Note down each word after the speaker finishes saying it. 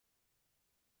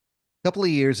Couple of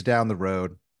years down the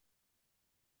road,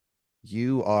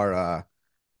 you are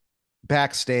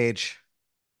backstage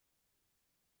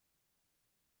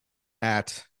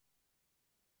at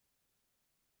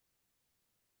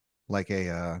like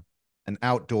a an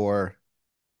outdoor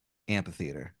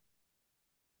amphitheater.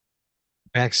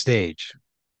 Backstage.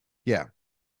 Yeah.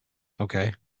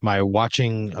 Okay. Am I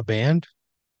watching a band?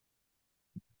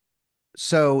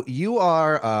 So you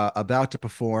are about to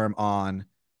perform on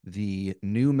the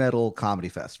New Metal Comedy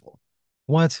Festival.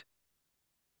 What?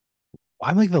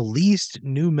 I'm like the least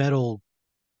new metal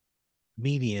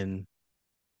median.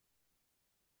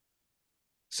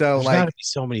 So There's got to like be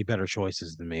so many better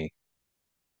choices than me.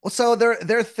 well, so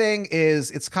their thing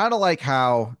is it's kind of like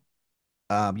how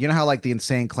you know how like the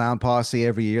Insane Clown Posse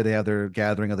every year they have their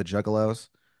gathering of the Juggalos.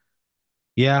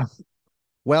 Yeah.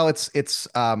 Well, it's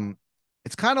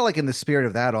kind of like in the spirit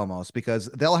of that almost because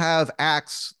they'll have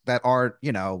acts that aren't,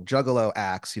 Juggalo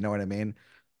acts, you know what I mean?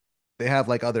 They have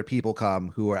like other people come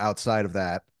who are outside of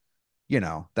that,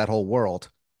 that whole world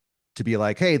to be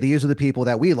like, "Hey, these are the people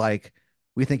that we like.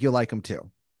 We think you'll like them too."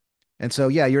 And so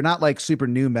yeah, you're not like super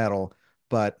new metal,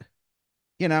 but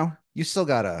you still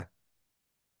got a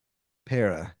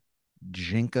pair of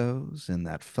Jinkos in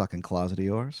that fucking closet of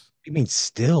yours. You mean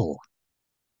still?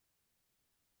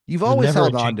 You've I was always never a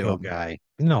held on to Jinko them. guy.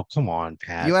 No, come on, You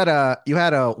Pat.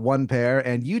 had a one pair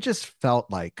and you just felt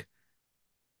like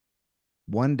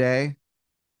one day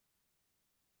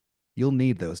you'll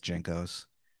need those Jinkos.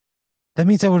 That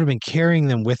means I would have been carrying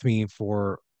them with me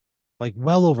for like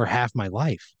well over half my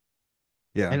life.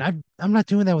 Yeah. And I'm not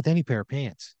doing that with any pair of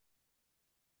pants.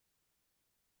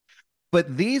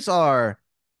 But these are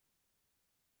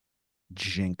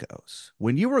Jinkos.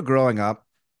 When you were growing up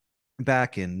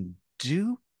back in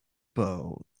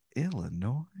Dubo,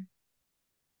 Illinois,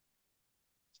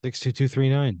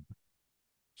 62239.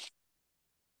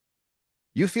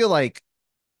 you feel like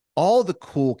all the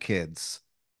cool kids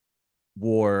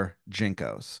wore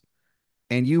Jinkos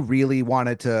and you really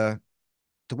wanted to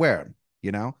wear them,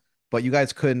 you know? But you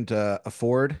guys couldn't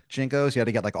afford Jinkos. You had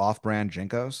to get like off-brand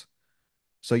Jinkos.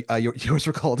 So yours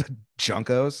were called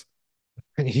Junkos.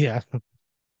 Yeah.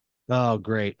 Oh,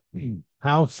 great.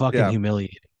 How fucking Yeah.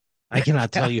 humiliating. I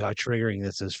cannot tell Yeah. you how triggering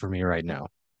this is for me right now.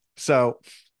 So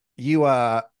you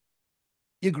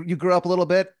you grew up a little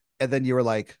bit and then you were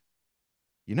like,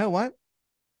 you know what?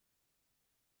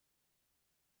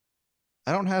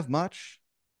 I don't have much,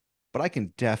 but I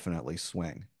can definitely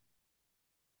swing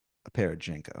a pair of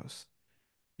Jinkos.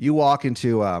 You walk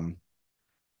into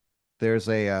there's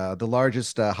a the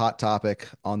largest hot topic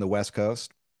on the West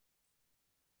Coast.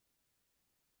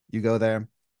 You go there,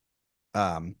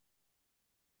 um,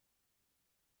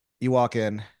 you walk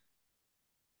in,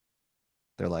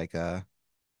 they're like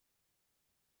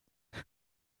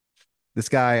this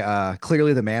guy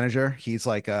clearly the manager. He's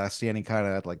like standing kind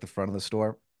of at like the front of the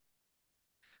store.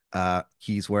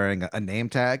 He's wearing a name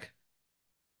tag.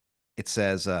 It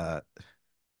says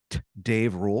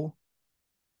Dave Rule,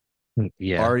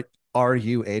 Yeah. R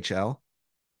Ruhl,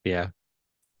 Yeah.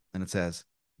 and it says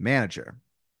manager.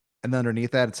 And then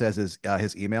underneath that, it says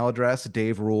his email address,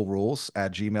 Dave Rule Rules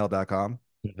at gmail.com.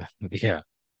 Yeah.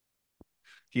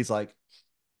 He's like,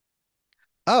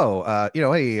 oh,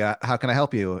 hey, how can I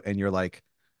help you? And you're like,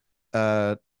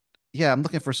 uh, yeah, I'm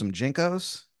looking for some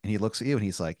Jinkos. And he looks at you and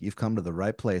he's like, you've come to the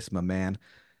right place, my man.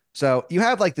 So you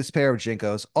have like this pair of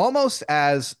Jinkos almost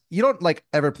as you don't like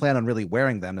ever plan on really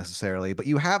wearing them necessarily, but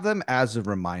you have them as a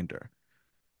reminder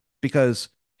because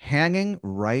hanging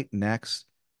right next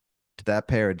to that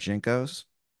pair of Jinkos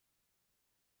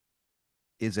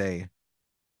is a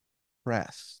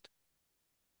pressed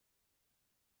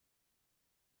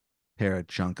pair of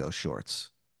Junko shorts.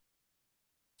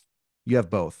 You have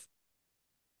both.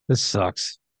 This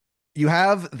sucks. You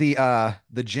have the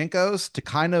Jinkos to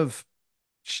kind of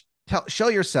show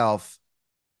yourself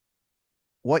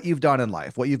what you've done in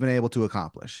life, what you've been able to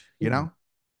accomplish, you know?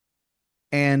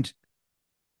 And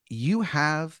you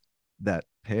have that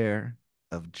pair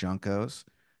of Junkos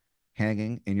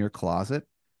hanging in your closet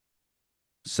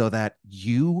so that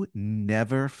you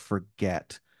never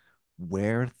forget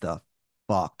where the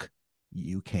fuck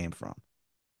you came from.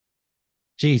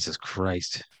 Jesus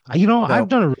Christ. I've So,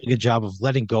 done a really good job of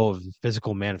letting go of the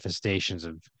physical manifestations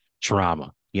of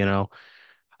trauma, you know?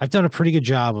 I've done a pretty good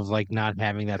job of like not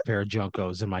having that pair of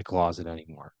Junkos in my closet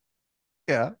anymore.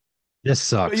 yeah. This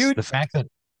But sucks. you The fact that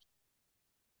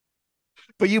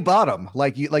but you bought them.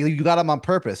 Like you got them on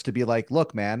purpose to be like,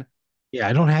 "Look, man, yeah,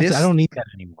 I don't have to I this don't need that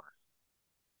anymore.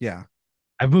 yeah."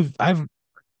 I've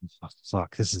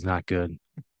fuck, this is not good.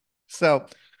 So,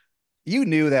 you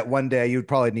knew that one day you'd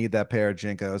probably need that pair of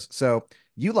Jinkos. So,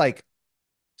 you like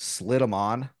slid them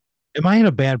on. Am I in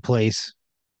a bad place?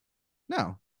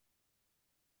 No,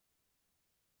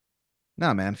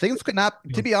 no, man. Things could not,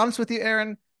 to be honest with you,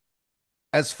 Aaron,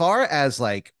 as far as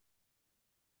like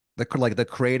the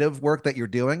creative work that you're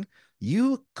doing,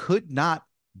 you could not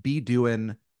be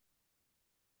doing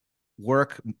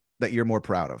work that you're more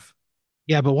proud of.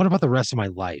 Yeah, but what about the rest of my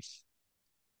life?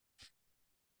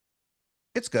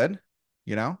 It's good,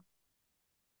 you know.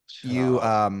 You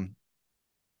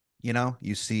Oh,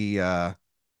 you see your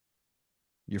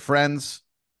friends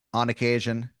on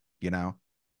occasion, you know.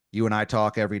 You and I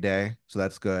talk every day, so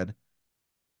that's good.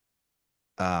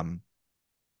 Um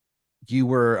you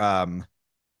were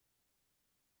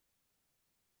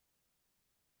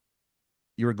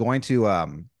you were going to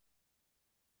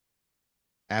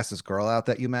ask this girl out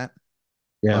that you met,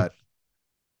 yeah.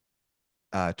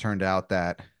 but turned out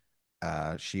that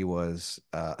she was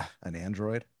an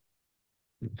android.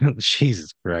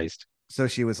 Jesus Christ. So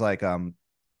she was like,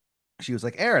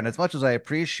 Aaron, as much as I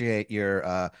appreciate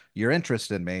your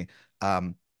interest in me,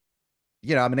 um,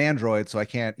 I'm an android, so I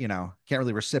can't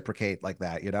really reciprocate like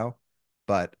that, you know?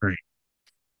 But Right.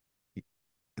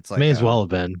 it's May like as well have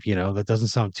been, that doesn't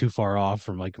sound too far off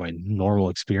from like my normal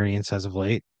experience as of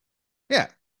late. yeah.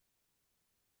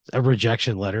 A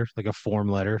rejection letter, like a form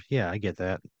letter. Yeah, I get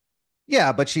that.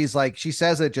 Yeah, but she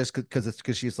says it just because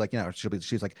she's like,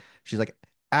 she's like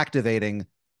activating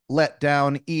let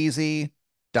down easy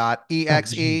dot Oh,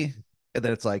 exe. gee. And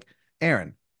then it's like,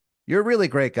 Aaron, you're a really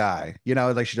great guy.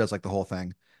 Like she does like the whole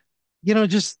thing.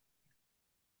 Just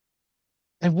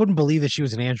I wouldn't believe that she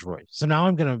was an android. So now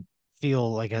I'm gonna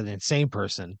feel like an insane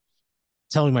person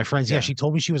telling my friends, yeah, Yeah. she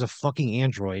told me she was a fucking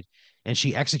android and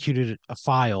she executed a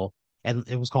file and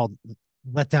it was called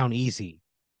Let Down Easy.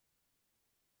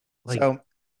 Like, So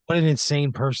what an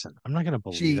insane person. I'm not gonna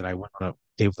believe that she I went on a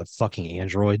date with a fucking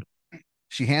android.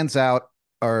 she hands out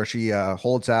or she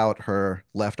holds out her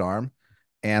left arm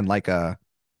and like a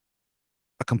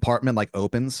compartment like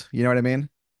opens, you know what I mean?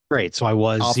 Great. So I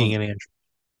was Off seeing of an android.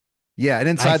 yeah, and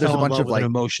I inside there's a fell in bunch love of with an like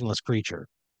emotionless creature.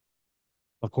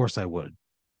 Of course I would.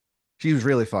 she was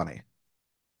really funny.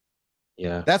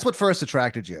 Yeah. That's what first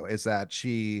attracted you is that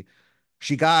she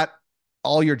got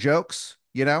all your jokes,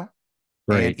 and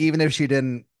Right. even if she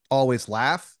didn't always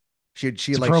laugh, she It's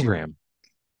a like she program.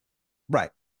 right.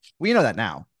 We know that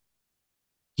now.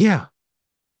 Yeah. What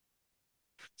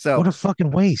So a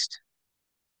fucking waste.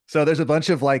 so there's a bunch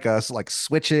of like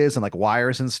switches and like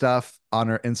wires and stuff on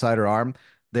her inside her arm.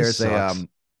 This There's a sucks. um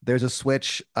there's a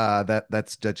switch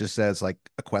that just says like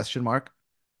a question mark,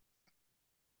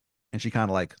 and she kind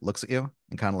of like looks at you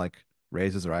and kind of like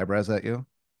raises her eyebrows at you.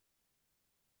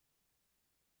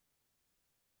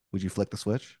 Would you flick the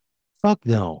switch? Fuck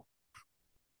no.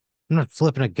 I'm not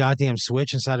flipping a goddamn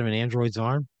switch inside of an android's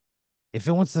arm. If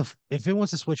it wants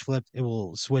to switch flip, it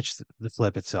will switch the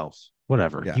flip itself.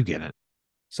 Whatever. Yeah. You get it.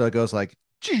 So it goes like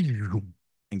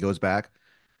and goes back.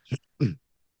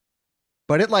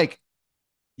 But it like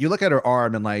you look at her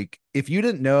arm and like if you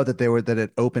didn't know that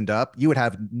it opened up, you would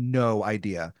have no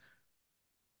idea.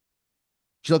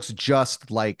 She looks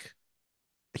just like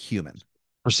a human.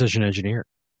 Precision engineer.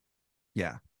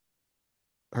 Yeah.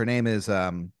 Her name is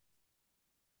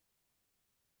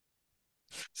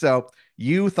so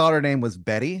you thought her name was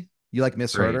Betty. You like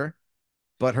misheard Great. her,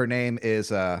 but her name is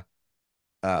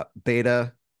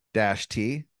Beta dash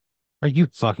T. Are you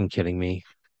fucking kidding me?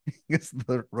 It's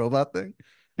the robot thing.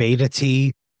 Beta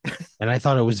T, and I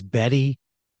thought it was Betty,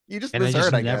 You just and I just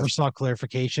misheard, I never guess. saw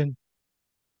clarification.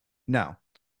 No.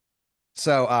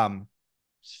 So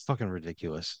It's fucking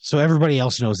ridiculous. So everybody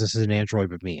else knows this is an android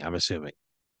but me, I'm assuming.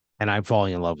 And I'm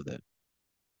falling in love with it.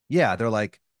 yeah, they're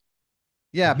like, Are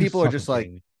yeah, you people are fucking just like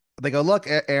kidding me? they go, look,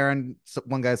 Aaron.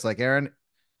 One guy's like, Aaron,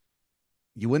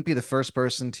 you wouldn't be the first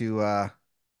person to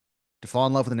fall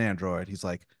in love with an android. He's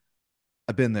like,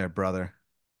 I've been there, brother.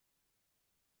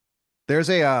 There's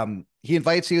a he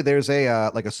invites you, there's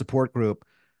a like a support group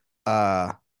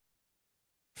uh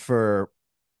for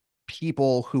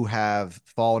people who have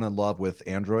fallen in love with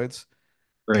androids,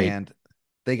 Great. and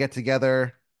they get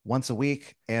together once a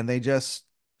week and they just,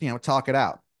 talk it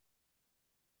out.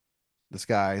 This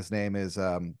guy, his name is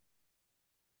uh,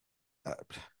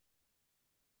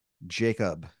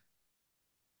 Jacob.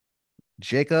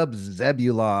 Jacob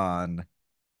Zebulon.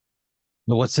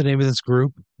 But what's the name of this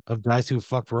group of guys who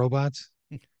fuck robots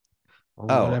or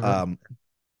Oh, whatever?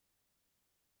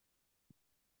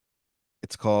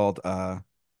 it's called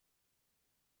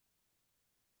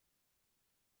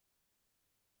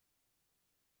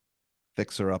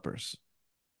Fixer Uppers.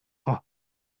 Oh,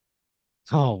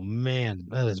 oh man,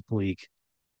 that is bleak.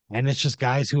 And it's just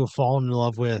guys who have fallen in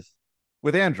love with.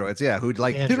 with androids, yeah, who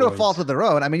like due to a fault Androids. of their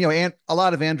own. I mean, and a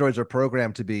lot of androids are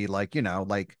programmed to be like,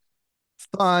 like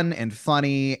fun and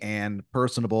funny and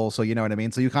personable. So you know what I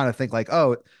mean? So you kind of think like,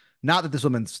 oh, not that this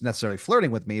woman's necessarily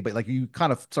flirting with me, but like you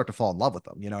kind of start to fall in love with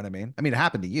them. You know what I mean? I mean, it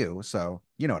happened to you, so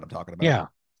you know what I'm talking about. Yeah,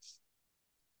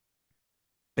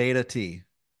 Beta T.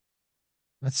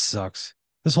 that sucks.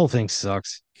 This whole thing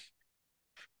sucks.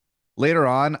 Later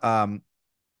on,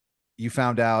 you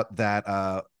found out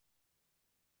that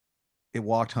it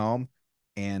walked home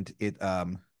and it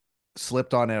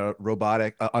slipped on a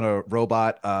robot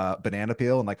banana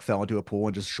peel and like fell into a pool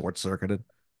and just short circuited.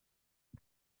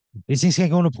 These things can't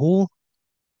go in a pool.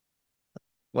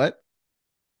 What?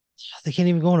 They can't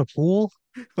even go in a pool.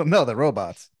 Well, no, the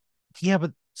robots. Yeah,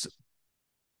 but So,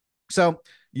 so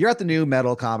you're at the new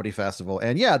metal comedy festival,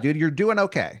 and yeah, dude, you're doing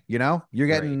okay.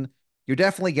 great, You're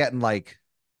definitely getting like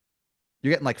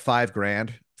 5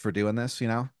 grand for doing this.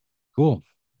 cool.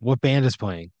 What band is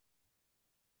playing?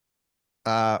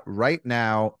 Right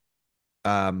now,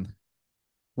 um,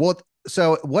 well,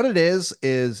 so what it is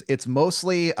it's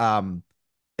mostly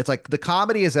it's like the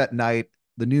comedy is at night,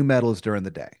 the new metal is during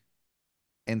the day.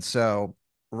 And so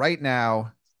right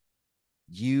now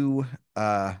you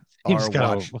Seems are kind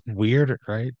of watch weird,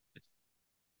 right?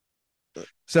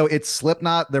 so it's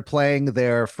Slipknot, they're playing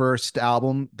their first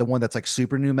album, the one that's like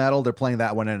super new metal, they're playing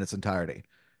that one in its entirety.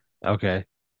 Okay.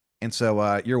 And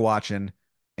so you're watching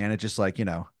and it just like,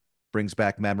 brings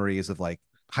back memories of like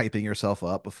hyping yourself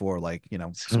up before like,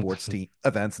 sports team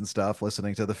events and stuff,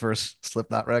 listening to the first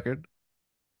Slipknot record.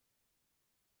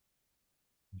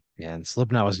 Yeah, and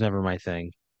Slipknot was never my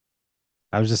thing.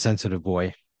 I was a sensitive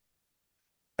boy.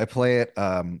 I play it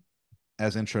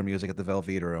as intro music at the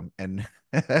Velveeta Room and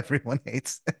everyone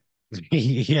hates it.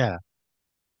 Yeah,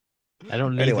 I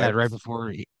don't need Anyway, that right before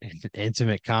an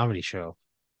intimate comedy show.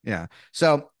 yeah.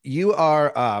 So you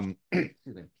are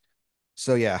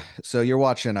so yeah, so you're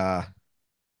watching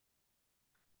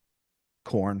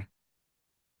Corn,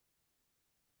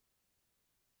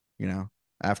 you know,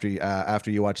 after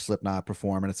you watch Slipknot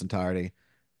perform in its entirety,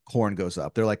 Corn goes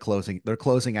up. They're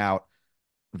closing out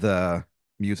the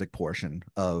music portion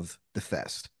of the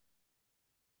fest.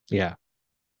 Yeah,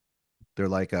 They're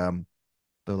like they're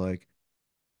like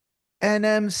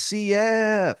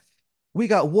NMCF. We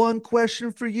got one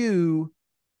question for you.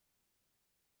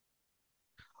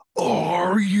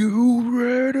 Are you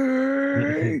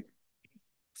ready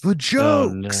for oh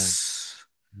no, jokes?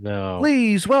 no,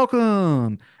 Please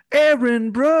welcome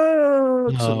Aaron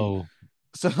Brooks. no.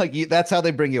 So like that's how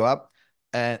they bring you up.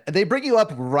 And they bring you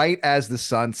up right as the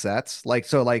sun sets. Like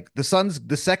so like the sun's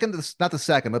the second, not the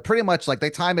second, but pretty much like they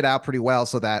time it out pretty well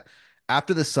so that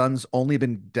after the sun's only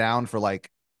been down for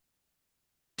like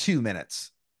 2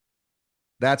 minutes,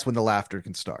 that's when the laughter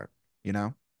can start, you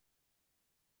know?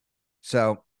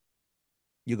 So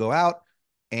you go out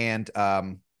and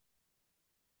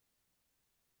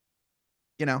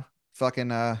you know, fucking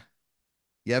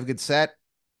you have a good set,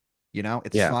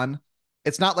 it's Yeah, fun.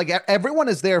 It's not like everyone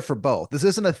is there for both. This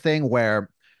isn't a thing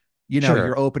where sure.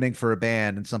 you're opening for a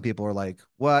band and some people are like,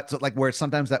 what? So like where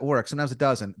sometimes that works, sometimes it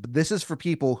doesn't. But this is for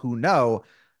people who know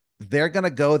they're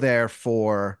gonna go there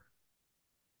for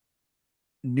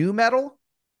new metal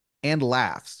and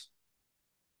laughs.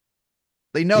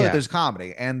 They know that Yeah, there's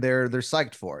comedy and they're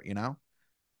psyched for it.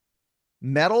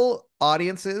 Metal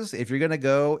audiences, if you're gonna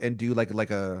go and do like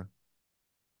a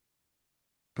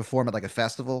perform at like a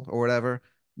festival or whatever,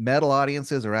 metal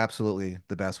audiences are absolutely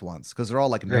the best ones because they're all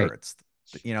like great. nerds.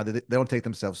 They don't take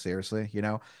themselves seriously.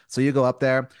 So you go up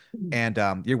there and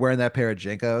you're wearing that pair of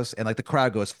Jinkos and like the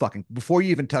crowd goes fucking before you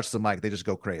even touch the mic, they just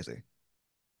go crazy.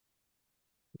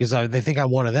 Because they think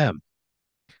I'm one of them.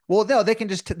 Well, no, they can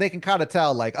kind of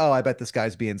tell like, oh, I bet this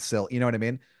guy's being silly. You know what I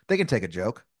mean? They can take a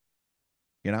joke,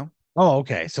 you know? Oh,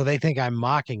 okay. So they think I'm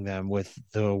mocking them with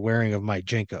the wearing of my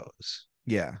Jinkos.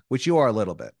 Yeah, which you are a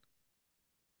little bit.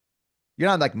 You're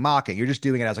not like mocking, you're just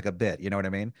doing it as like a bit, you know what I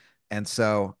mean? And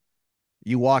so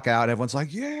you walk out, everyone's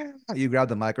like, yeah. You grab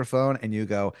the microphone and you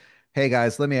go, hey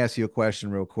guys, let me ask you a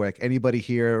question real quick. Anybody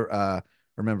here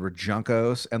remember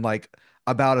Junkos? And like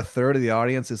about a third of the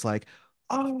audience is like,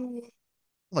 oh,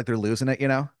 like they're losing it.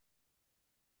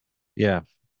 Yeah,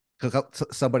 Because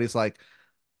somebody's like,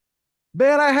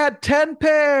 man, I had 10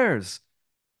 pairs.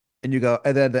 And you go,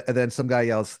 and then some guy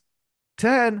yells,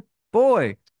 10,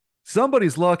 boy,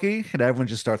 somebody's lucky. And everyone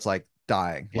just starts like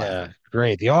dying yeah, laughing.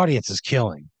 great. The audience is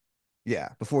killing. Yeah,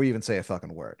 before you even say a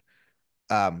fucking word.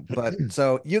 But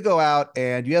so you go out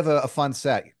and you have a fun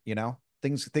set.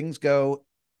 Things go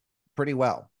pretty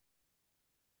well.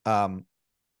 Um,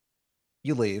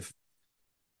 you leave.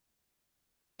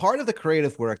 part of the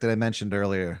creative work that I mentioned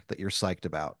earlier that you're psyched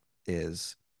about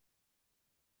is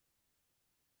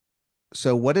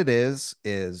so what it is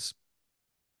it's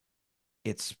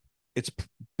it's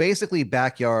basically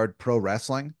backyard pro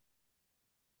wrestling,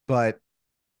 but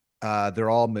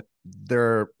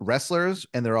they're wrestlers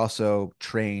and they're also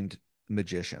trained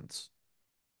magicians.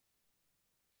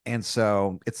 And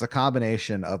so it's a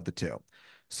combination of the two.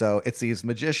 So it's these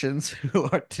magicians who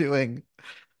are doing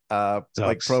like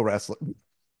pro Sucks. wrestling.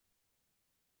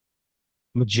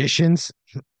 Magicians.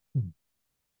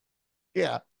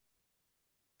 Yeah.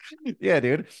 Yeah,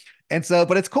 dude. And so,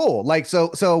 but it's cool. Like, so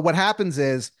what happens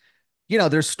is,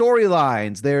 there's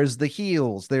storylines, there's the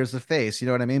heels, there's the face, you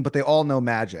know what I mean? But they all know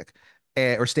magic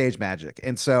or stage magic.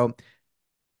 And so,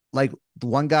 like, the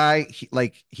one guy,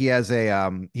 he has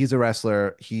he's a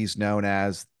wrestler. He's known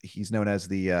as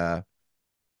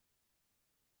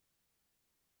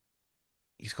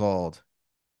he's called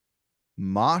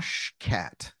Mosh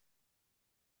Cat.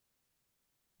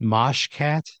 Mosh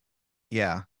cat.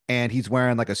 Yeah. And he's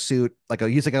wearing like a suit,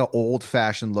 he's like an old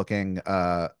fashioned looking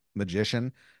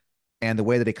magician. And the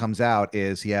way that he comes out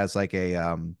is he has like a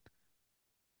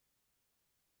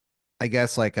I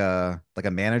guess like a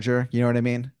manager, you know what I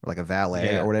mean? Or like a valet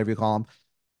or Yeah. whatever you call him.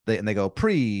 And they go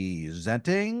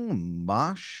presenting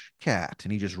Mosh Cat,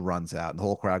 and he just runs out, and the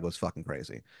whole crowd goes fucking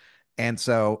crazy. And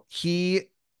so he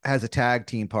has a tag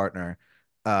team partner,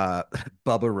 uh,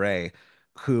 Bubba Ray,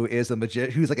 who's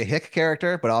like a hick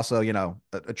character, but also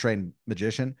a trained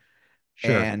magician,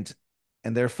 Sure. and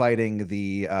they're fighting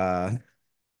the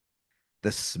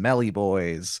Smelly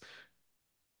Boys.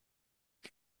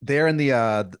 They're in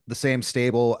the same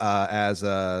stable as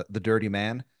the Dirty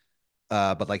Man,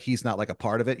 but like he's not like a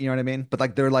part of it, you know what I mean? But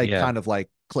like they're like Yeah. kind of like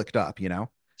clicked up. And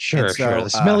Sure. Sure. so The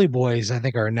smelly boys, I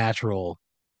think, are a natural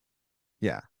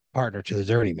yeah, partner to the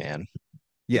dirty man.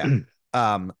 yeah.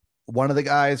 Um one of the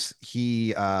guys,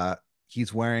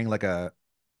 he's wearing like a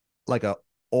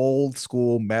old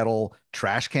school metal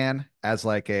trash can as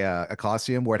like a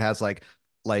costume where it has like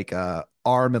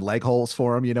arm and leg holes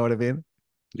for him, you know what I mean?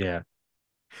 Yeah.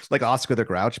 Like Oscar the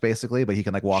Grouch basically, but he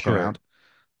can like walk Sure. around.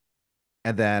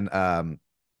 And then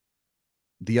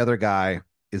the other guy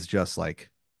is just like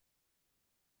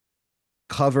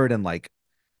covered in like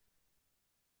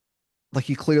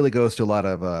he clearly goes to a lot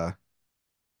of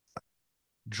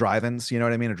drive-ins, you know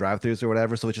what I mean, or drive-throughs or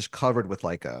whatever. So it's just covered with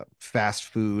like fast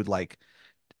food, like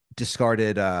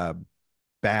discarded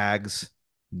bags,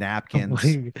 napkins,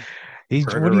 What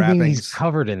burger do you mean he's wrappings.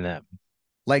 covered in them?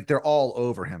 Like they're all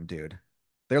over him, dude.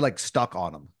 They're like stuck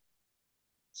on him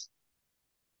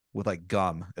with like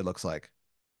gum, it looks like,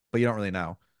 but you don't really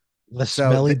know. The So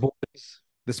smelly boys.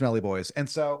 the Smelly Boys. And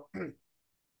so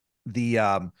the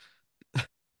um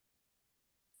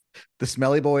the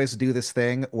Smelly Boys do this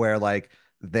thing where like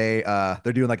they're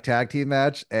doing like tag team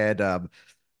match, and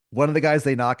one of the guys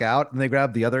they knock out and they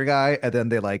grab the other guy and then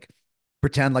they like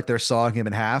pretend like they're sawing him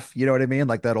in half. You know what I mean?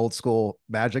 Like that old school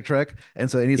magic trick.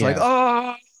 And he's like, Yeah.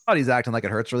 oh, and he's acting like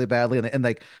it hurts really badly. And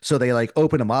like, so they like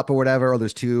open him up or whatever. Or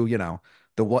there's two,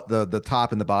 the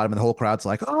top and the bottom, and the whole crowd's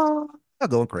like, oh,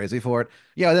 going crazy for it.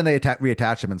 Yeah. And then they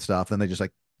reattach him and stuff. Then they just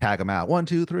like tag him out. One,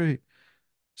 two, three.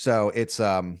 So it's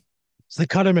So they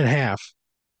cut him in half,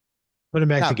 put him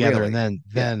back not together, and really.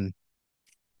 then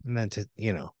Yeah. to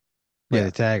play the Yeah.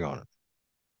 tag on him.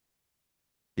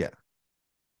 Yeah.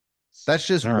 That's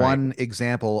just All right. one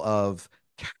example of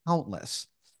countless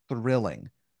thrilling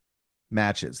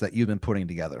matches that you've been putting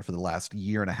together for the last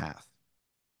year and a half.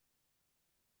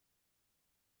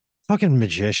 Fucking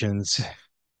magicians.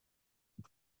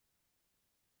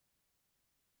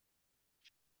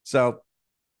 So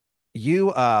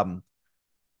you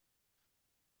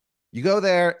you go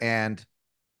there and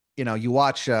you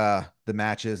watch the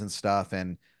matches and stuff,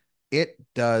 and it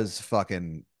does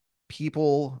fucking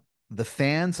people the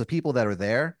fans, the people that are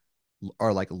there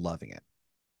are like loving it.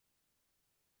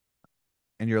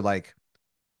 And you're like,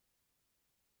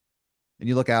 and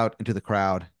you look out into the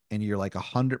crowd and you're like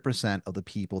 100% of the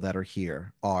people that are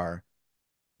here are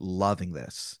loving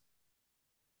this.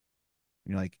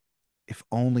 And you're like, if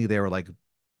only there were like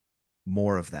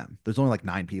more of them. There's only like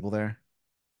 9 people there.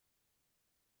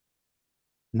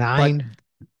 But Nine,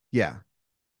 yeah.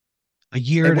 a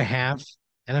year And and a what half,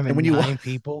 and I'm and at when you walk nine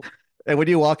people. and when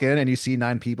you walk in and you see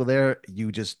 9 people there,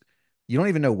 you don't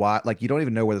even know why, like you don't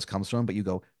even know where this comes from, but you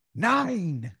go,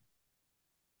 nine.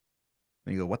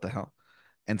 And you go, what the hell?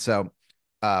 And so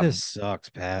This um sucks,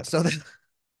 Pat. so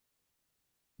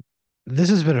This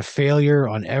has been a failure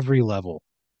on every level.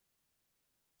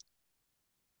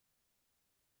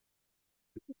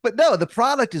 but no, the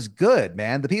product is good,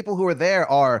 man. The people who are there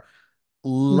are Hmm.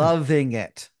 loving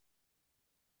it,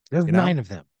 There's you know? nine of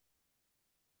them.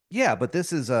 Yeah, but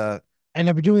this is And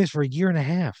I've been doing this for a year and a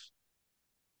half.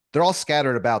 they're all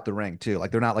scattered about the ring too.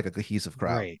 Like they're not like a cohesive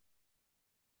crowd. Great.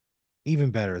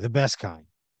 Even better. The best kind.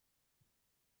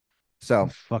 You So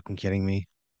fucking kidding me?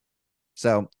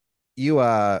 so you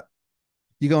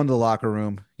you go into the locker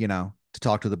room, to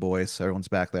talk to the boys. Everyone's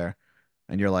back there.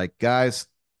 And you're like, guys,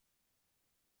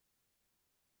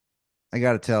 I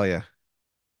gotta tell you,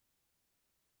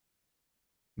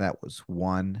 that was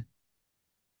one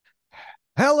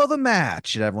hell of a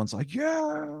match. And everyone's like,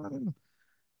 yeah.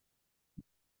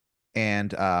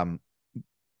 And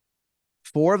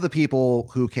four of the people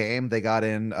who came, they got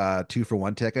in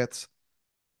 2-for-1 tickets.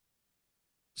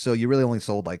 So you really only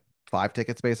sold like five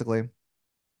tickets basically.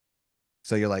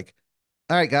 So you're like,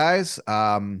 all right, guys,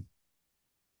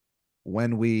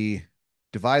 when we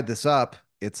divide this up,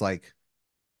 it's like,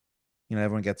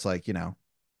 everyone gets like,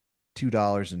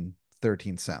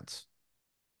 $2.13.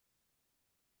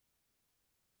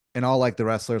 And all like the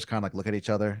wrestlers kind of like look at each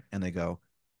other and they go,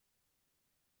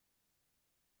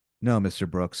 no, Mr.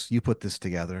 Brooks, you put this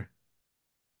together.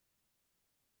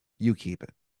 You keep it.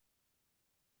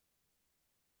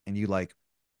 And your like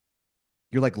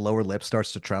lower lip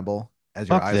starts to tremble as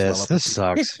your Fuck eyes well this. up with This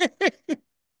tears. sucks.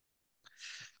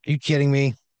 Are you kidding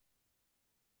me?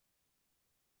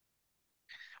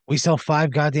 We sell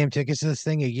five goddamn tickets to this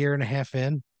thing a year and a half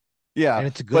in, Yeah. and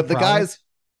it's a good But the guys, product.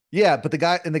 yeah, but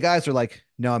the guys are like,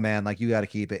 no, man, like you got to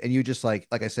keep it. And you just like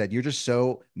I said, you're just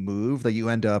so moved that you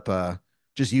end up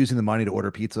just using the money to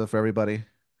order pizza for everybody.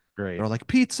 They're Great. all like,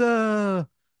 pizza.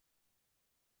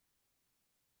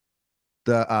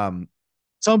 The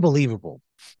It's unbelievable.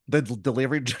 the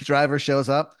delivery driver shows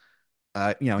up.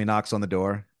 He knocks on the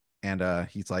door and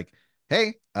he's like,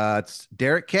 hey, it's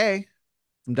Derek K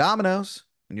from Domino's.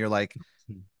 And you're like,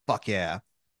 fuck yeah.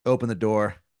 Open the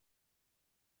door.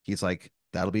 He's like,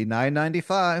 that'll be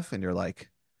 9.95. And you're like,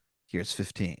 here's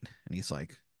 15. And he's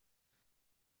like,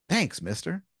 thanks,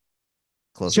 mister.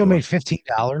 Close the Still made door.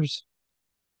 $15.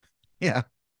 Yeah.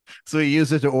 So he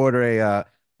used it to order a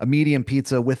medium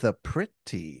pizza with a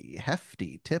pretty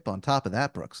hefty tip on top of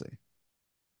that, Brooksy.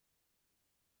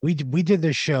 We did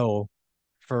this show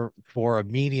for a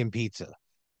medium pizza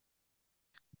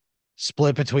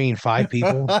split between five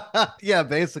people. Yeah,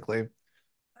 basically.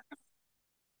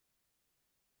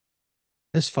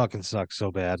 This fucking sucks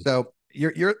so bad. So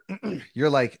you're you're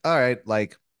like, all right,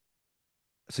 like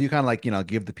so you kind of like,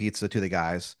 give the pizza to the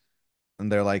guys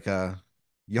and they're like, you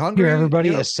Here, hungry? everybody,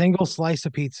 a single slice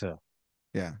of pizza.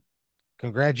 Yeah. And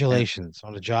Congratulations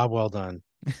on a job well done.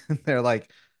 they're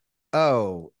like,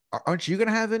 oh, aren't you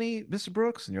gonna have any, Mr.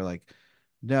 Brooks? And you're like,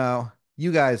 no,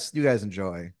 you guys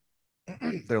enjoy.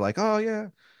 They're like, oh yeah.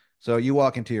 So you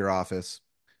walk into your office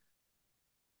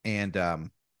and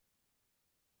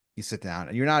you sit down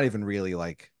and you're not even really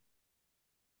like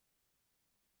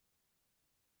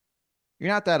you're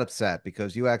not that upset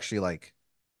because you actually like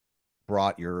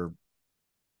brought your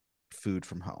food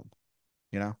from home,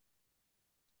 you know?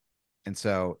 And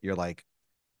so you're like,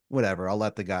 whatever, I'll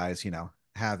let the guys,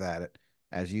 have at it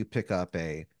as you pick up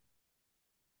a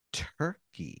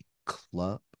turkey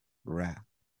club wrap.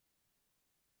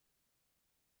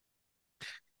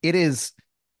 It is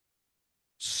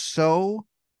so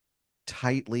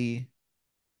tightly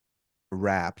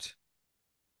wrapped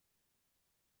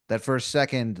that for a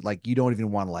second, like you don't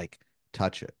even want to like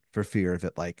touch it for fear of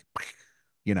it like,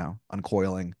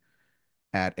 uncoiling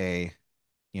at a,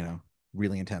 you know,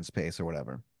 really intense pace or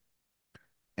whatever.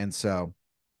 And so,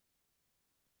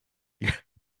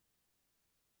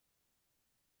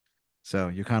 so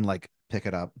you kind of like pick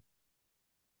it up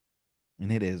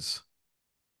and it is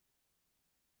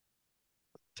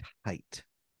tight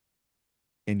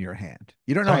in your hand.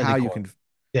 You don't know Tightly how you coiled, can,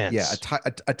 yeah,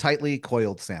 dense. a tightly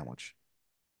coiled sandwich.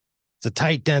 It's a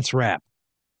tight, dense wrap.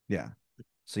 Yeah.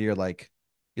 So you're like,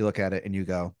 you look at it and you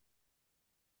go,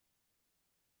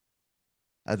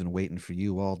 I've been waiting for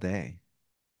you all day.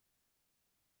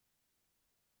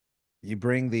 You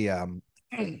bring the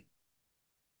you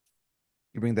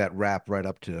bring that wrap right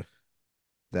up to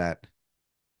that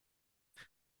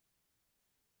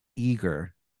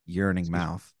eager, yearning Excuse me.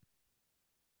 mouth,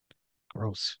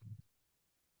 Gross.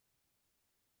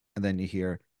 and then you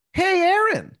hear, "Hey,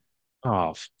 Aaron!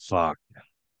 Oh fuck.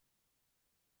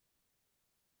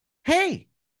 Hey,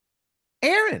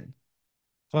 Aaron!"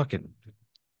 Fucking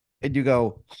And you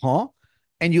go, "Huh?"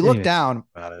 And you didn't look even think down,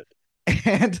 about it.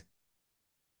 and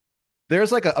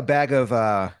there's like a bag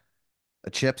of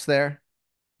chips there,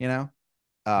 you know,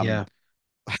 um, Yeah.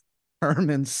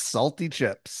 Herman's salty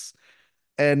chips.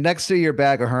 And next to your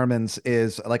bag of Herman's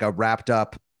is like a wrapped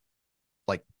up.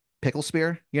 pickle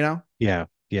spear, you know, Yeah,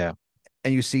 yeah.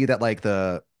 and you see that like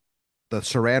the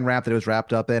saran wrap that it was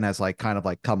wrapped up in has like kind of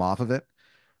like come off of it,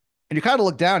 and you kind of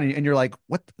look down and you're like,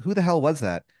 what? Who the hell was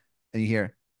that? And you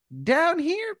hear, down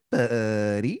here,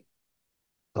 buddy.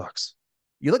 Sucks.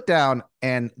 You look down,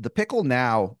 and the pickle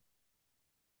now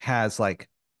has like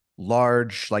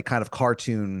large, like kind of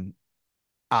cartoon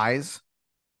eyes.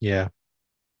 Yeah,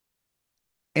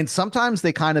 And sometimes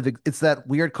they kind of, it's that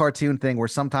weird cartoon thing where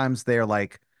sometimes they're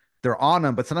on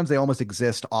him, but sometimes they almost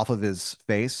exist off of his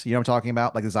face. You know what I'm talking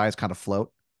about? Like his eyes kind of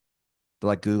float. They're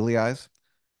like googly eyes.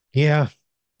 yeah.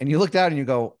 And you look down and you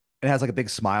go, it has like a big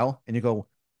smile, and you go,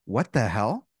 what the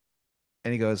hell?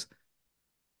 And he goes,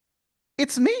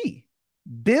 it's me,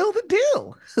 Bill the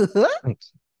Dill.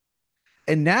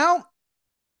 And now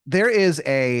there is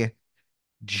a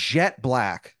jet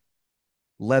black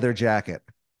leather jacket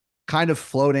kind of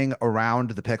floating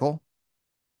around the pickle.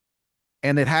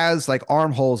 And it has like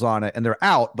armholes on it and they're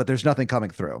out, but there's nothing coming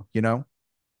through, you know?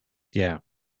 Yeah.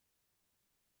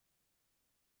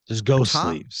 Just ghost Atop,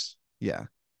 sleeves. yeah.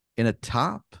 In the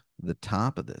top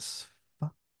of this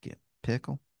fucking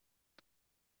pickle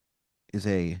is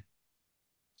a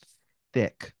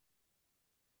thick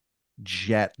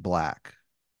jet black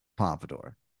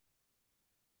pompadour.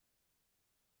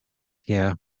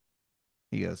 Yeah.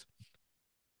 He goes,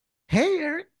 hey,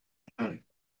 Eric,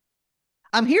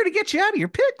 I'm here to get you out of your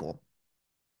pickle.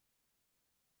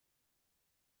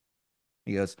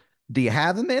 He goes, do you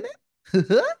have a minute?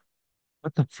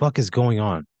 What the fuck is going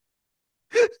on?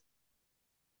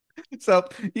 So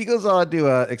he goes on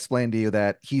to explain to you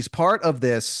that he's part of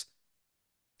this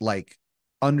like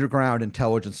underground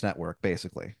intelligence network,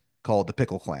 basically called the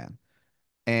Pickle Clan.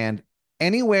 And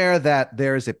anywhere that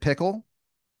there's a pickle,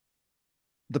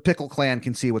 the Pickle Clan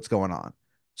can see what's going on.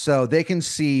 So they can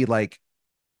see like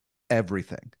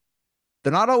everything.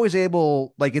 They're not always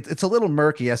able, like it's a little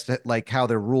murky as to like how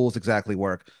their rules exactly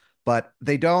work, but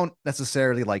they don't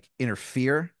necessarily like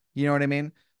interfere. You know what I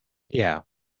mean? Yeah.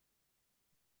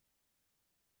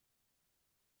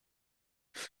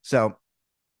 So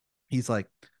he's like,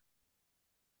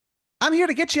 I'm here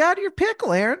to get you out of your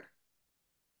pickle, Aaron.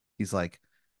 He's like,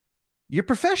 you're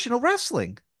professional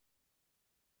wrestling.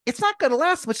 It's not going to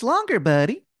last much longer,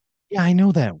 buddy. Yeah, I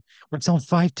know that. We're selling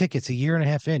 5 tickets a year and a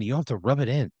half in. You don't have to rub it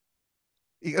in.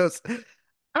 He goes,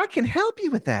 I can help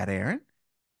you with that, Aaron.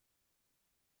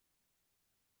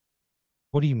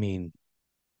 What do you mean?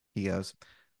 He goes,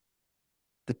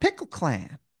 the Pickle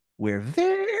Clan. We're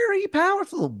very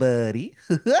powerful, buddy.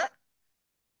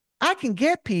 I can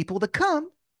get people to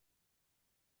come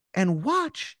and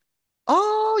watch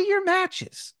all your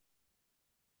matches.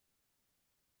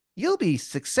 You'll be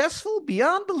successful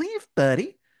beyond belief,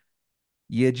 buddy.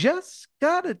 You just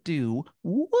gotta do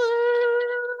one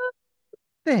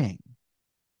thing.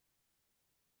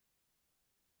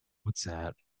 What's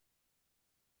that?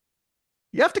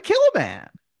 You have to kill a man.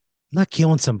 I'm not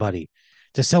killing somebody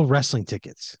to sell wrestling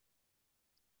tickets.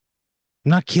 I'm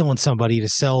not killing somebody to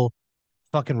sell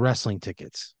fucking wrestling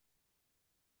tickets.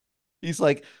 He's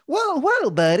like, whoa,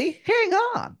 buddy, hang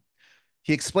on.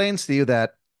 He explains to you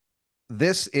that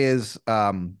this is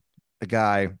a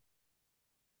guy.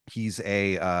 He's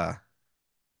a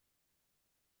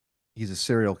he's a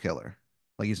serial killer.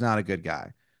 Like he's not a good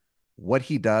guy. What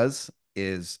he does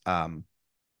is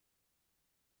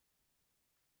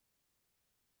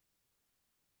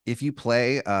if you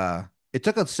play it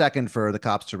took a second for the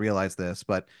cops to realize this,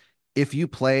 but if you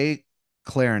play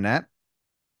clarinet,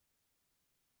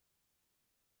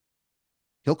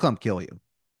 he'll come kill you.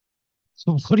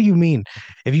 So what do you mean?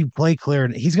 If you play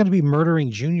clarinet, he's going to be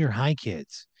murdering junior high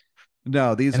kids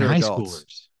No, these and are high adults.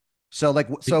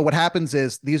 schoolers. So what happens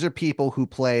is these are people who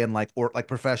play in like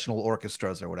professional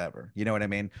orchestras or whatever. You know what I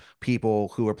mean? People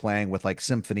who are playing with like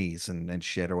symphonies and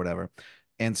shit or whatever.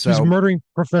 And He's so murdering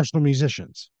professional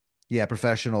musicians. yeah,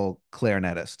 professional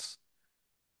clarinetists.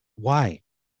 Why?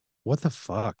 What the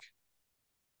fuck?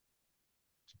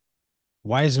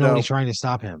 Why is nobody So trying to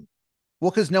stop him? well,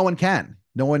 because no one can.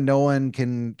 No one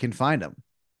can find him.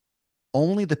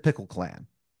 Only the Pickle Clan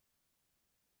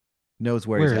knows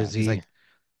where he's Where is at. He's he? like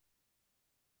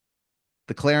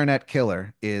the clarinet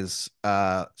killer is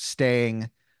staying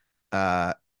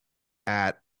uh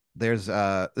at there's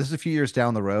this is a few years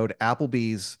down the road.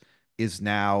 Applebee's is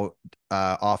now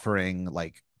offering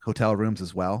like hotel rooms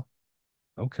as well.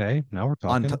 Okay, now we're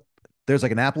On t- talking. there's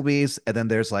like an Applebee's, and then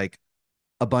there's like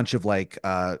a bunch of like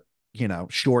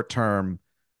short term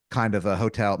kind of a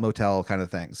hotel motel kind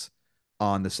of things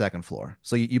on the second floor.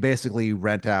 So you basically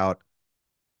rent out,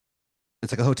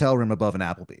 it's like a hotel room above an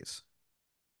Applebee's,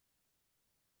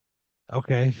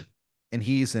 Okay. and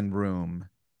he's in room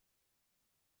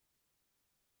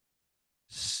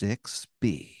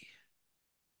 6B.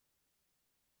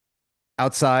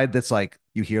 Outside, that's like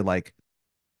you hear like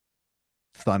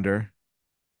thunder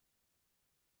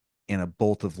and a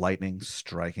bolt of lightning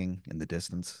striking in the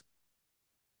distance.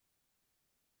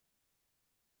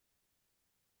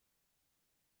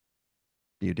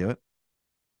 Do you do it?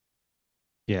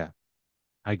 Yeah.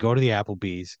 I'd go to the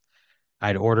Applebee's.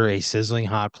 I'd order a sizzling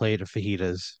hot plate of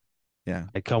fajitas. Yeah.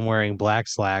 I'd come wearing black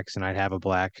slacks and I'd have a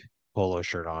black polo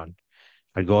shirt on.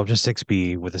 I'd go up to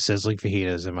 6B with the sizzling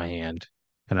fajitas in my hand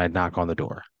and I'd knock on the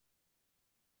door.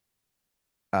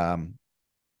 Um,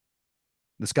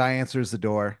 this guy answers the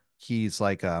door. He's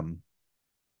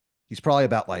probably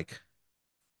about like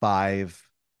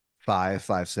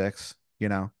 5'6", you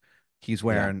know. He's Yeah.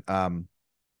 wearing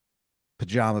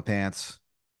pajama pants,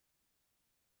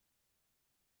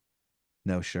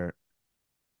 no shirt.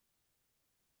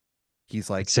 He's I'd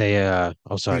like say,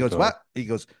 oh, he sorry, goes, go ahead. "What?" He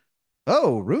goes,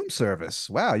 "Oh, room service.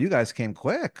 Wow, you guys came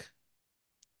quick.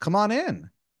 Come on in."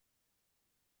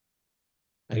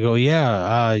 I go,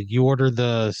 yeah, you ordered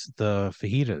the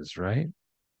fajitas, right?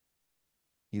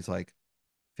 He's like,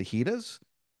 "Fajitas?"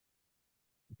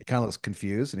 He kind of looks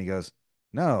confused and he goes,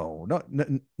 "No, no,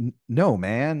 no, no,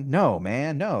 man. No,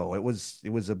 man. No. It was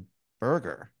a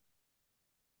burger."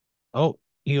 Oh,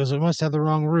 he goes, I must have the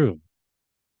wrong room.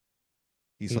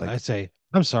 He's I like say,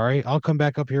 I'm sorry, I'll come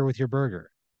back up here with your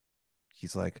burger.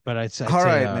 he's like, But I'd "All say,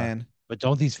 right, man." but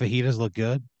don't these fajitas look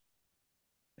good?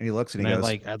 And he looks and he And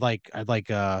goes, I'd like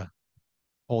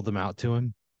hold them out to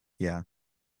him. "Yeah."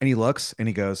 And he looks and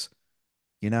he goes,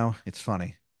 "It's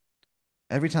funny.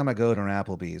 Every time I go to an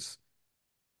Applebee's,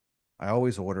 I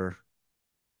always order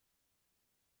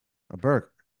a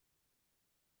burger.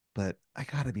 But I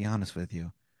gotta be honest with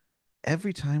you.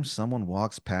 Every time someone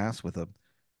walks past with a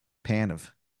pan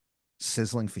of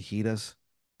sizzling fajitas,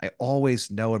 I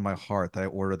always know in my heart that I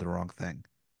ordered the wrong thing."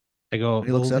 I go, And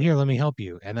he looks well, up, here, let me help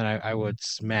you. And then I would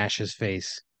smash his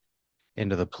face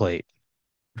into the plate.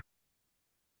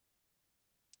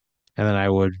 And then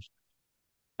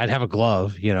I'd have a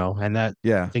glove, and that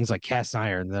yeah. things like cast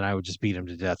iron. Then I would just beat him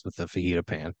to death with the fajita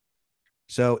pan.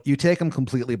 So you take him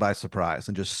completely by surprise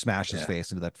and just smash his Yeah,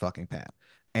 face into that fucking pan.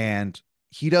 And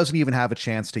he doesn't even have a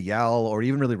chance to yell or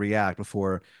even really react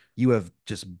before you have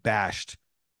just bashed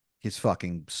his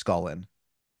fucking skull in.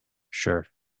 sure.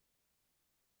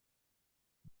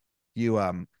 You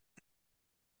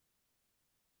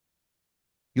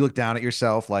you look down at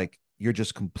yourself like you're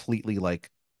just completely like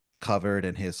covered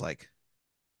in his like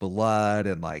blood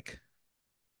and like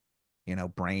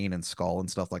brain and skull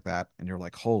and stuff like that. And you're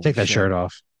like, holy Take that shit. shirt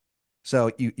off.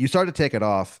 So you start to take it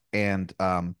off and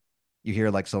you hear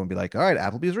like someone be like, all right,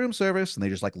 Applebee's room service. And they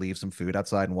just like leave some food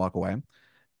outside and walk away. And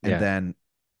Yeah, then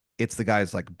it's the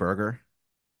guy's like burger.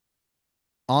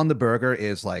 On the burger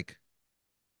is like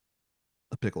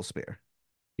a pickle spear.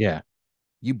 yeah,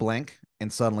 You blink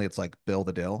and suddenly it's like Bill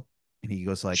the Dill.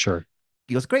 And sure.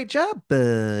 he goes, great job,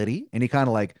 buddy. And he kind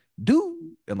of like do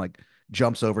and like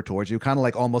jumps over towards you, kind of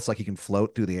like almost like he can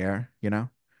float through the air, you know?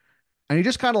 And he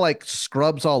just kind of like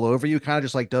scrubs all over you, kind of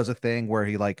just like does a thing where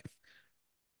he like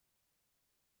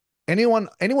anyone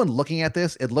looking at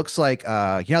this, it looks like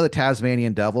the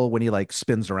Tasmanian devil when he like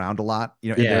spins around a lot,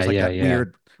 and Yeah, there's like yeah, that yeah.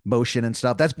 weird motion and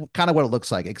stuff. That's kind of what it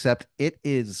looks like, except it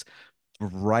is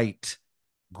bright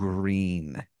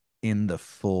green in the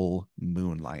full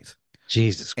moonlight.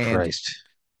 Jesus And Christ.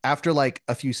 after like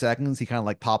a few seconds, he kind of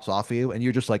like pops off of you and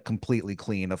you're just like completely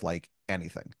clean of like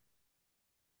anything.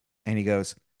 And he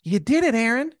goes, "You did it,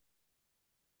 Aaron.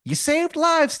 You saved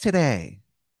lives today."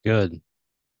 Good.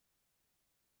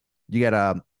 You get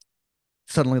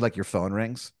suddenly like your phone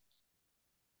rings.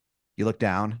 You look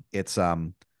down. It's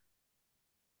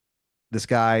this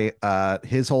guy.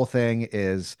 His whole thing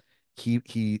is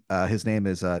his name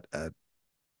is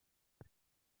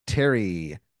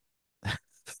Terry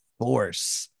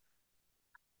Force,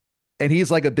 and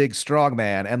he's like a big strong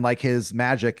man, and like his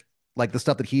magic, like the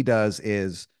stuff that he does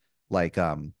is like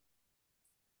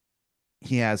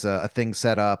he has a thing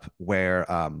set up where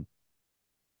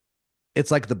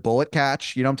it's like the bullet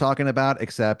catch, you know what I'm talking about,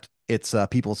 except it's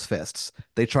people's fists.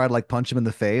 They try to like punch him in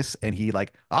the face and he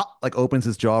like opens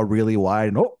his jaw really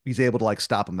wide and he's able to like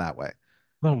stop him that way.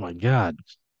 Oh my God.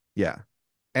 Yeah.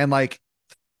 And like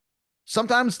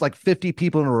sometimes like 50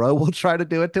 people in a row will try to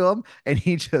do it to him and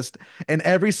and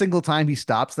every single time he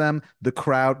stops them, the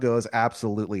crowd goes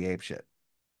absolutely apeshit.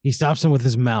 He stops them with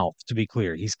his mouth, to be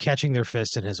clear. He's catching their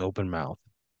fist in his open mouth.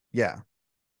 Yeah.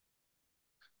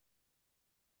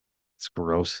 It's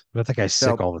gross. But that guy's sick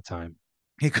So all the time.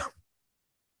 he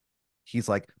he's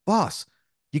like, "Boss,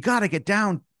 you got to get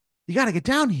down. You got to get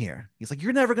down here." He's like,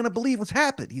 "You're never going to believe what's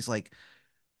happened." He's like,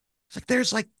 It's like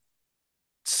there's like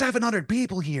 700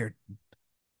 people here.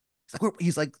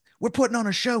 He's like, we're putting on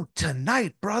a show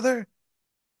tonight, brother.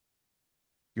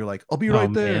 You're like, I'll be Oh right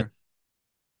man. there.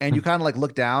 And you kind of like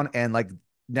look down and like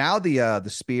now the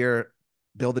spear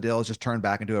Bill the Dill is just turned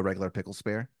back into a regular pickle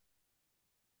spear.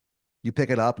 You pick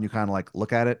it up and you kind of like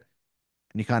look at it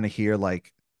and you kind of hear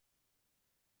like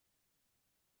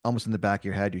almost in the back of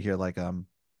your head, you hear like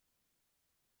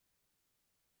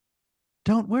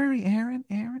don't worry, Aaron,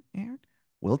 Aaron, Aaron.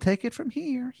 We'll take it from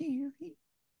here, here, here.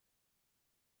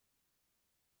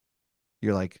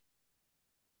 You're like,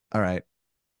 all right.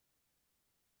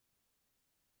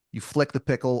 You flick the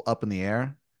pickle up in the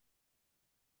air,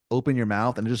 open your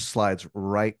mouth, and it just slides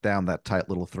right down that tight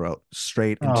little throat,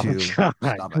 straight Oh into your God,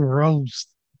 stomach. gross.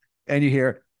 And you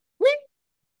hear, whee!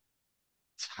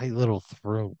 Tight little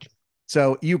throat.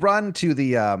 So you run to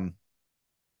the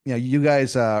you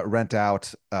guys rent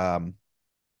out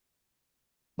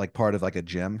like part of like a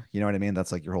gym, you know what I mean?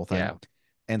 That's like your whole thing. Yeah.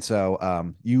 And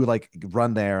so you like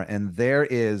run there and there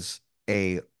is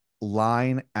a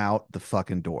line out the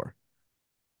fucking door.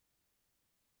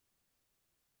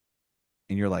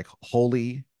 And you're like,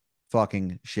 holy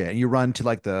fucking shit. And you run to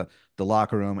like the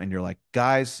locker room and you're like,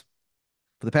 guys,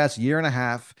 for the past year and a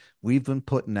half, we've been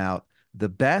putting out the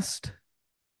best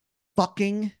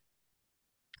fucking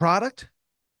product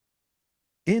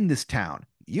in this town.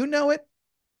 You know it,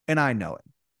 and I know it.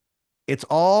 It's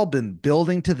all been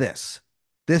building to this.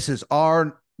 This is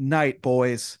our night,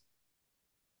 boys.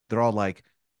 They're all like,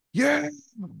 yeah.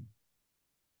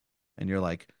 And you're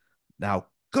like, now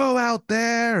go out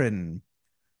there and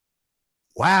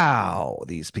wow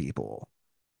these people.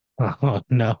 Oh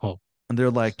no. And they're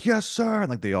like, yes, sir. And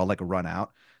like they all like run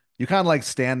out. You kind of like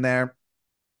stand there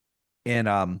in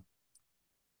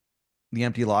the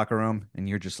empty locker room and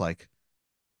you're just like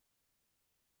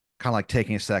kind of like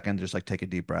taking a second, just like take a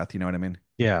deep breath. You know what I mean?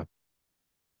 Yeah.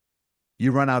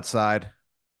 You run outside.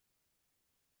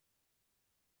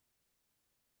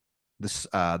 The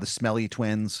smelly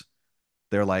twins,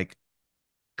 they're like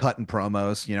cutting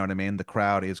promos. You know what I mean? The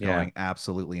crowd is Yeah. going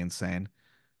absolutely insane.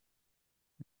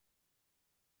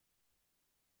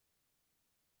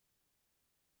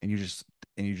 And you just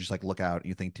like look out and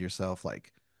you think to yourself,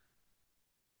 like,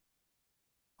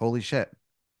 holy shit,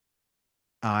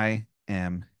 I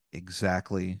am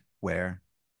exactly where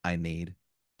I need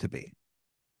to be.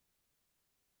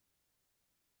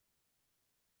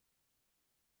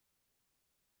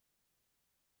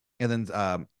 And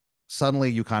then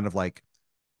suddenly you kind of like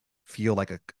feel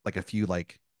like a few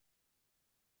like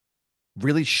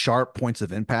really sharp points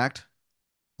of impact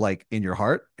like in your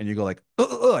heart and you go like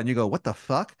and you go what the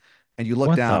fuck and you look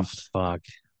What the down fuck?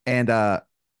 and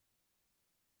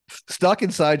stuck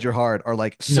inside your heart are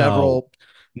like No. several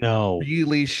No.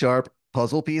 really sharp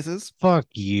puzzle pieces Fuck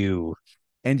you.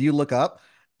 and you look up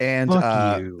and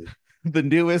Fuck you. the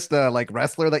newest like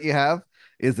wrestler that you have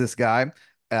is this guy.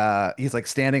 He's like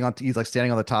standing on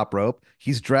the top rope.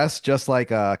 He's dressed just like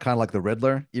kind of like the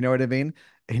Riddler, you know what I mean?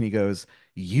 And he goes,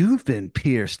 "You've been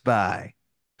pierced by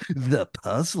the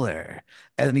puzzler."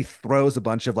 And then he throws a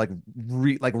bunch of like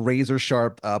razor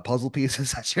sharp puzzle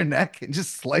pieces at your neck and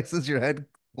just slices your head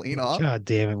clean off. God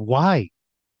damn it. Why?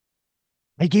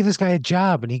 I gave this guy a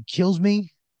job and he kills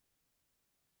me?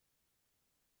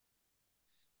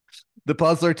 The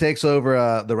puzzler takes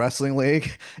over the wrestling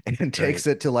league and Great. takes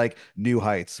it to like new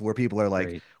heights where people are like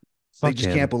Great. they Fuck just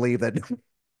can't him. believe that.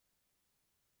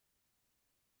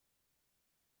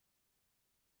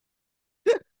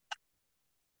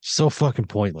 So fucking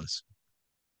pointless.